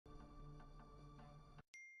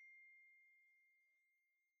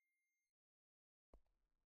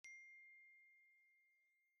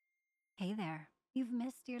Hey there. You've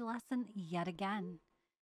missed your lesson yet again.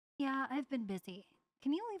 Yeah, I've been busy.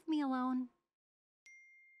 Can you leave me alone?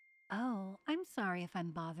 Oh, I'm sorry if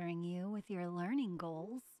I'm bothering you with your learning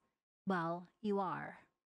goals. Well, you are.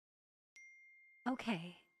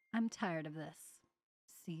 Okay, I'm tired of this.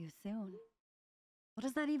 See you soon. What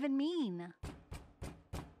does that even mean?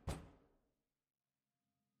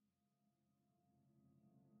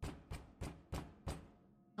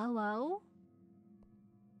 Hello?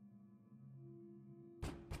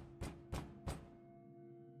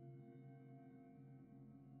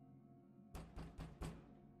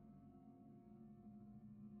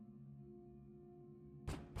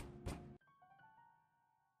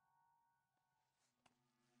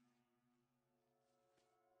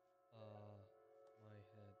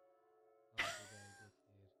 My head. How did I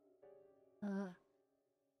get here?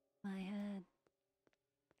 My head.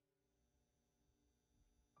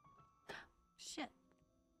 Shit.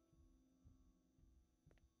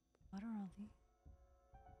 What are all these?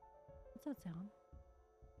 What's that sound?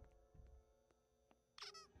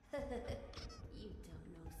 You don't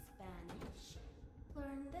know Spanish?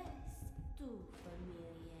 Learn this. Tu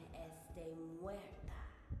familia esté muerta.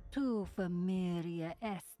 Tu familia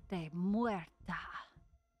esté muerta.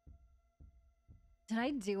 Did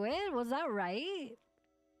I do it? Was that right?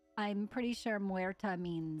 I'm pretty sure muerta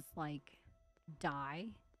means like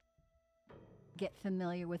die. Get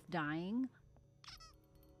familiar with dying.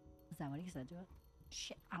 Is that what he said to it?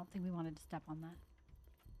 Shit, I don't think we wanted to step on that.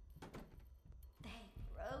 They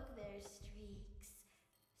broke their streaks,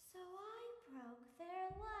 so I broke their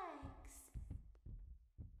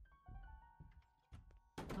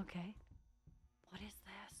legs. Okay. What is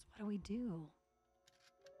this? What do we do?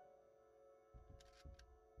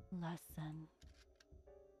 Lesson.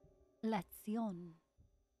 Lección.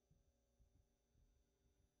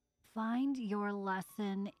 Find your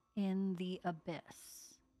lesson in the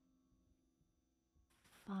abyss.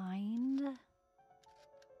 Find.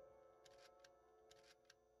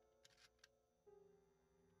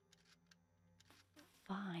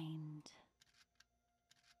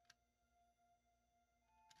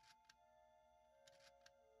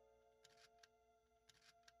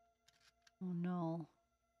 Oh no.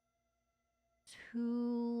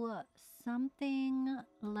 To something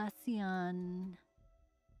lección.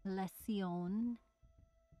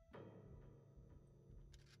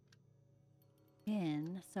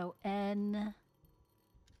 In. So N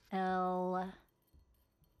L.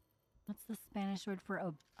 What's the Spanish word for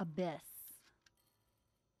abyss?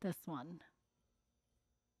 This one.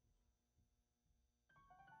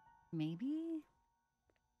 Maybe?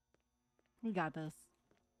 We got this.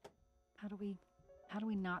 How do we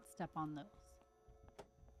not step on those?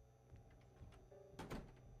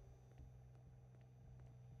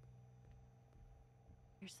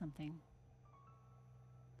 Here's something.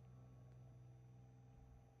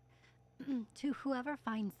 To whoever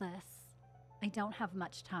finds this, I don't have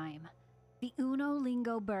much time. The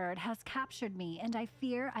Unolingo bird has captured me, and I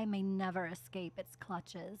fear I may never escape its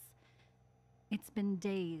clutches. It's been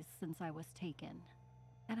days since I was taken,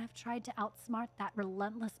 and I've tried to outsmart that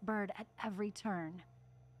relentless bird at every turn.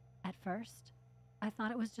 At first, I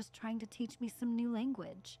thought it was just trying to teach me some new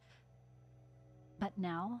language. But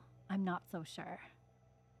now, I'm not so sure.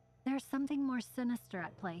 There's something more sinister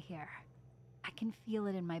at play here. I can feel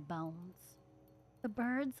it in my bones. The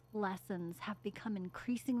bird's lessons have become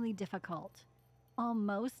increasingly difficult,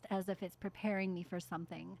 almost as if it's preparing me for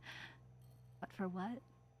something. But for what?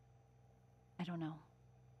 I don't know.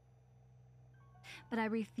 But I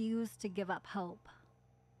refuse to give up hope.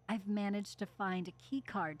 I've managed to find a key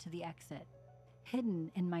card to the exit,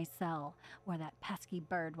 hidden in my cell where that pesky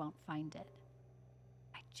bird won't find it.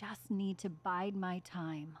 I just need to bide my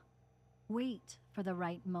time. Wait for the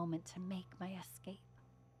right moment to make my escape.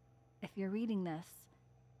 If you're reading this,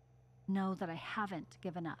 know that I haven't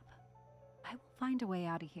given up. I will find a way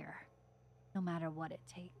out of here, no matter what it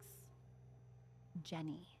takes.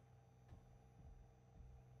 Jenny.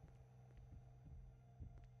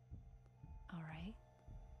 All right.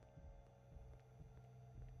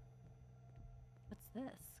 What's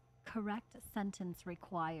this? Correct sentence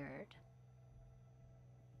required.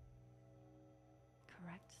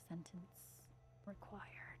 Correct sentence required.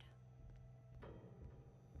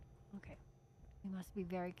 Okay. We must be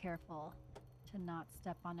very careful to not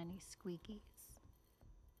step on any squeakies.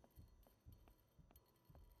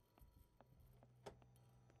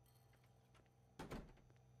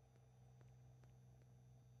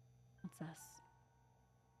 What's this?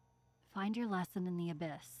 Find your lesson in the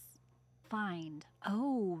abyss. Find.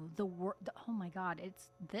 Oh, the word. Oh my God, it's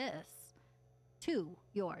this. To.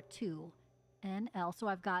 NL. So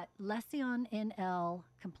I've got Lesion NL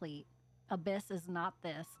complete. Abyss is not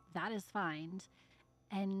this. That is fine.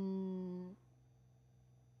 And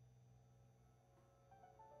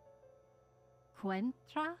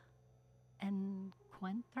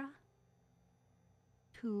Encuentra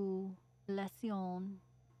to Lesion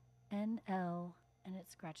NL, and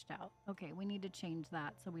it's scratched out. Okay, we need to change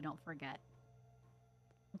that so we don't forget.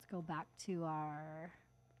 Let's go back to our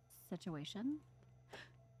situation,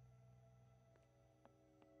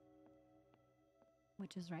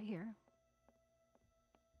 which is right here.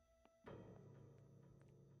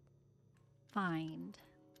 Find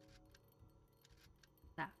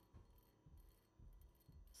that.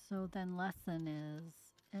 So then lesson is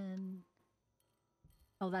in,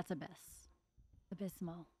 oh, that's Abyss.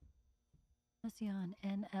 Abysmal. Lesion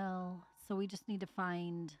NL. So we just need to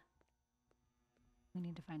find,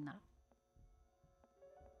 that.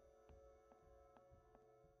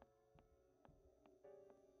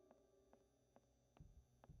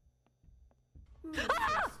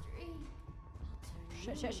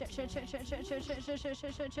 Shit. You seem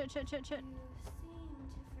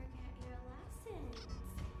to forget your lessons.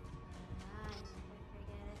 I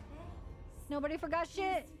never forget a face. Nobody forgot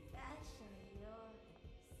shit. Especially yours.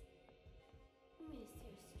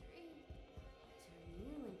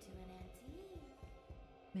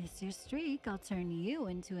 Miss your streak, I'll turn you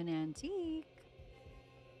into an antique.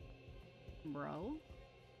 Bro.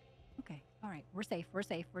 Okay, all right. We're safe.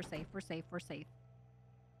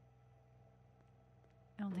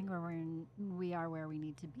 I don't think we are where we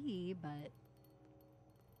need to be, but...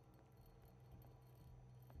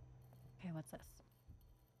 Okay, what's this?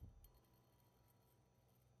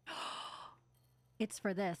 It's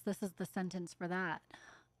for this. This is the sentence for that.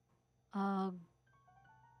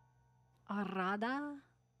 Arrada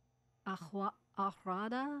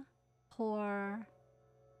por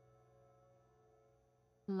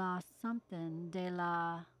la something de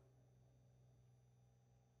la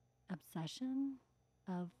obsession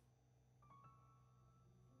of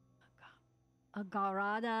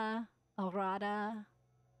arrada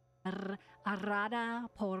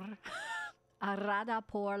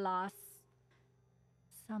por las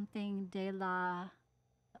something de la,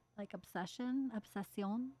 like obsession.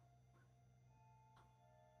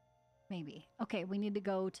 Maybe. Okay, we need to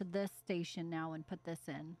go to this station now and put this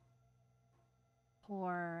in.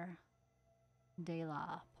 Por de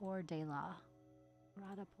la.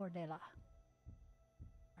 Rada por de la.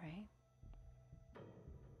 Right?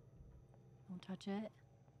 Don't touch it.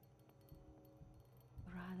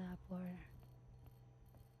 Rada por.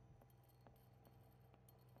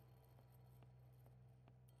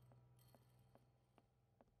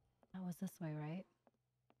 That was this way, right?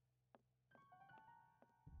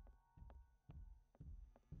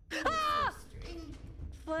 Ah!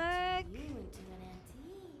 Flick!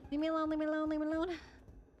 Leave me alone.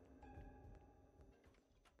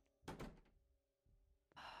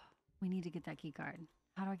 We need to get that key card.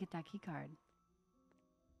 How do I get that key card?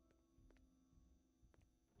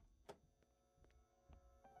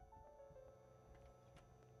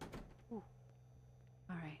 Ooh.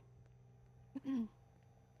 All right.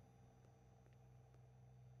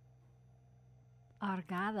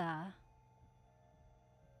 Argada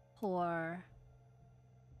por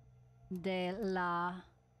de las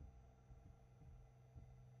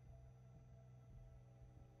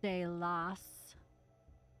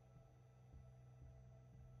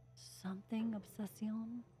something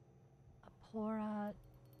obsession apora.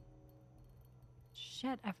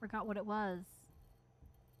 Shit, I forgot what it was.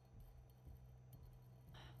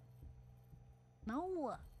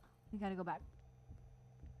 No, we gotta go back.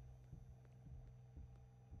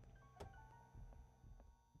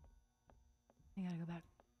 I gotta go back.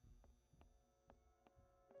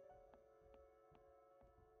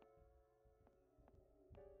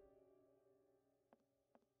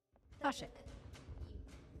 Oh shit.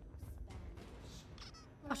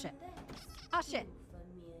 Oh shit. Oh shit.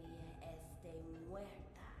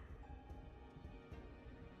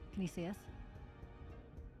 Can you see us?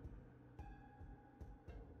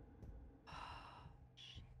 Oh,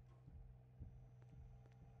 shit.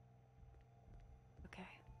 Okay.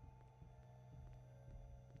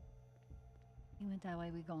 He went that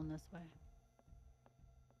way, we going this way.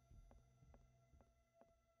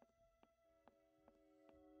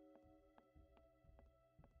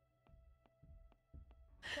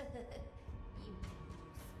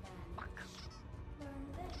 Fuck. Learn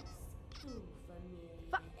this. Tu familia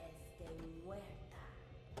Fuck. este muerta.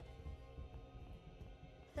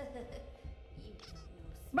 You don't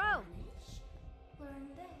know Bro. Spanish. Learn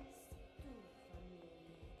this. Tu familia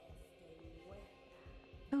este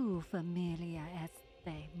muerta. Ooh. Tu familia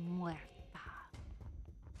esté muerta.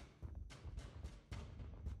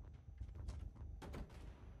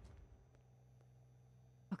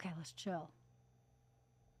 Okay, let's chill.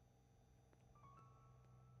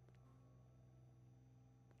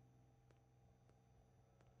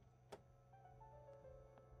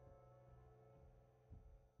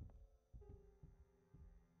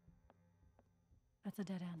 That's a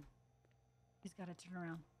dead end. He's got to turn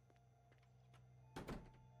around.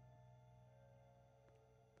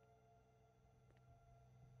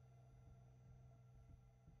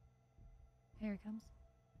 Here he comes.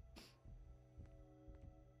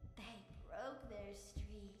 They broke their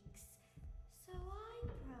streaks, so I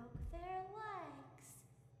broke their legs.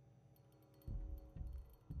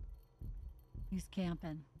 He's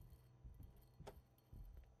camping.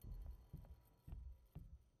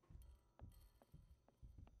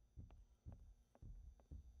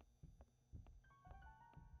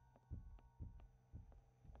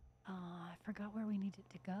 I forgot where we needed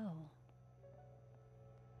to go.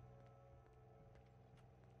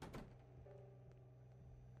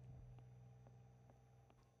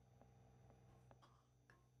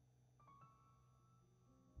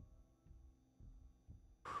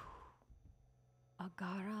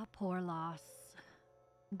 Agarra por las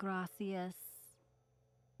gracias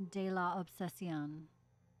de la obsesión.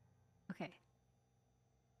 Okay.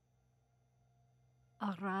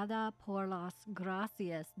 Agarrada por las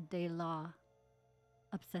gracias de la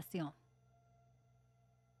obsesión.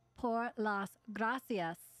 Por las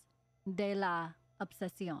gracias de la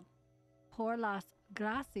obsesión. Por las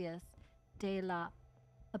gracias de la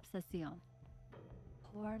obsesión.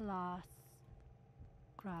 Por las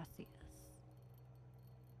gracias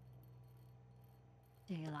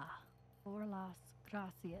de la. Por las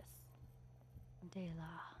gracias de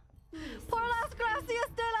la. Por las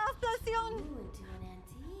gracias de la obsesión.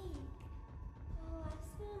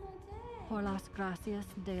 Por las gracias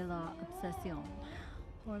de la obsesión.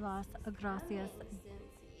 Por las gracias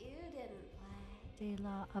de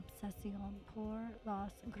la obsesión. Por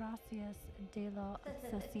las gracias de la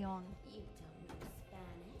obsesión. You don't know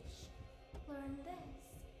Spanish? Learn this.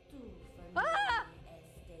 Tu Ah! familia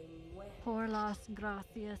esté muerta. Por las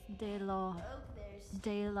gracias de la. Broke their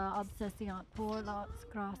De la obsesión. Por las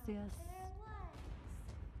gracias their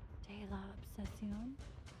legs. de la obsesión.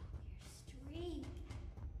 Your streak.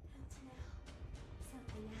 And now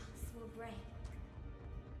something else will break.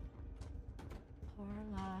 Por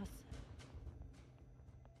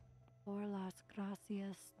las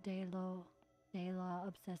gracias de la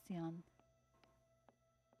obsesión.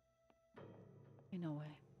 No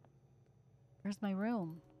way. Where's my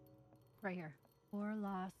room? Right here.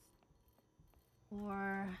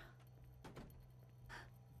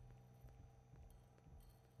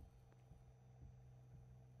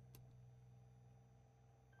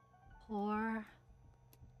 Por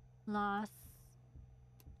las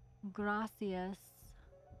gracias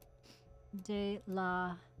de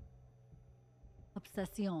la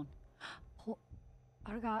obsesión.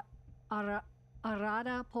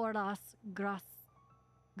 Arada por las grasas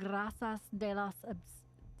de la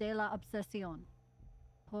obsesión.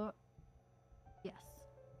 Yes.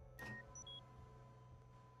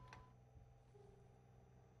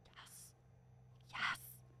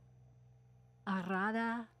 Yes.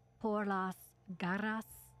 Arada por las garras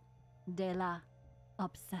de la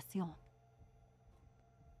obsesión.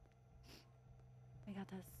 We got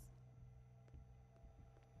this.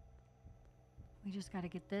 We just got to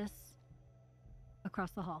get this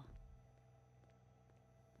across the hall.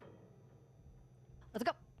 Let's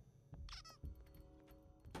go.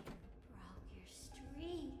 Broke your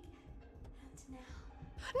streak. And now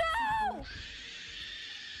No!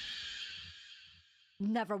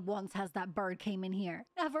 Never once has that bird came in here.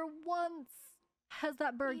 Never once has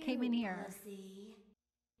that bird came in here. pussy.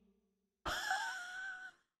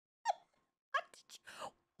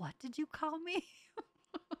 What did you call me?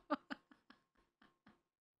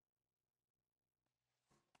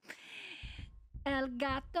 El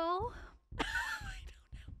gato? I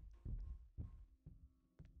don't know.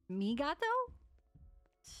 Mi gato?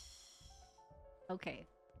 Okay.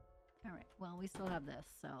 All right. Well, we still have this,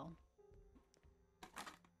 so.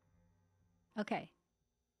 Okay.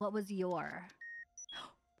 What was your?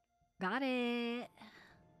 Got it.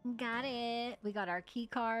 Got it. We got our key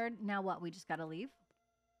card. Now what? We just got to leave?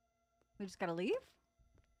 We just got to leave?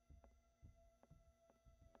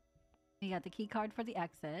 We got the key card for the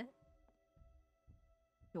exit.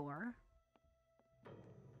 Door.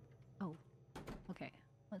 Oh, okay.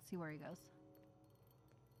 Let's see where he goes.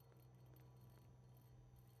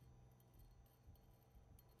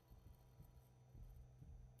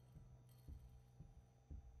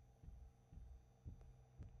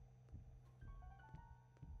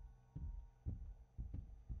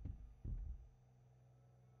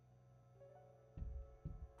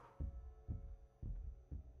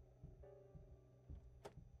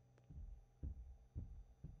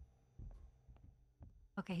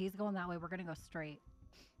 Okay, he's going that way. We're gonna go straight.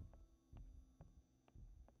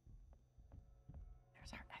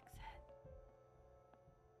 There's our exit.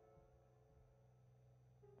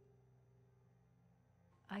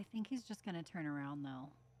 I think he's just gonna turn around though.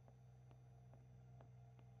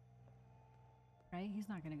 Right? He's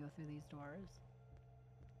not gonna go through these doors.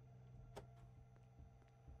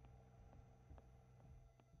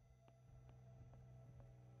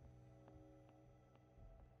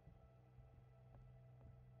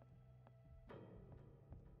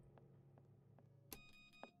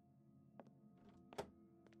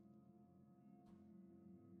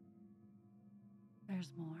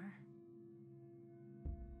 There's more.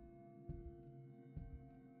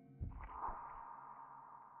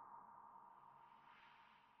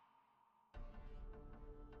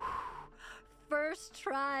 First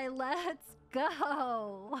try, let's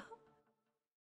go.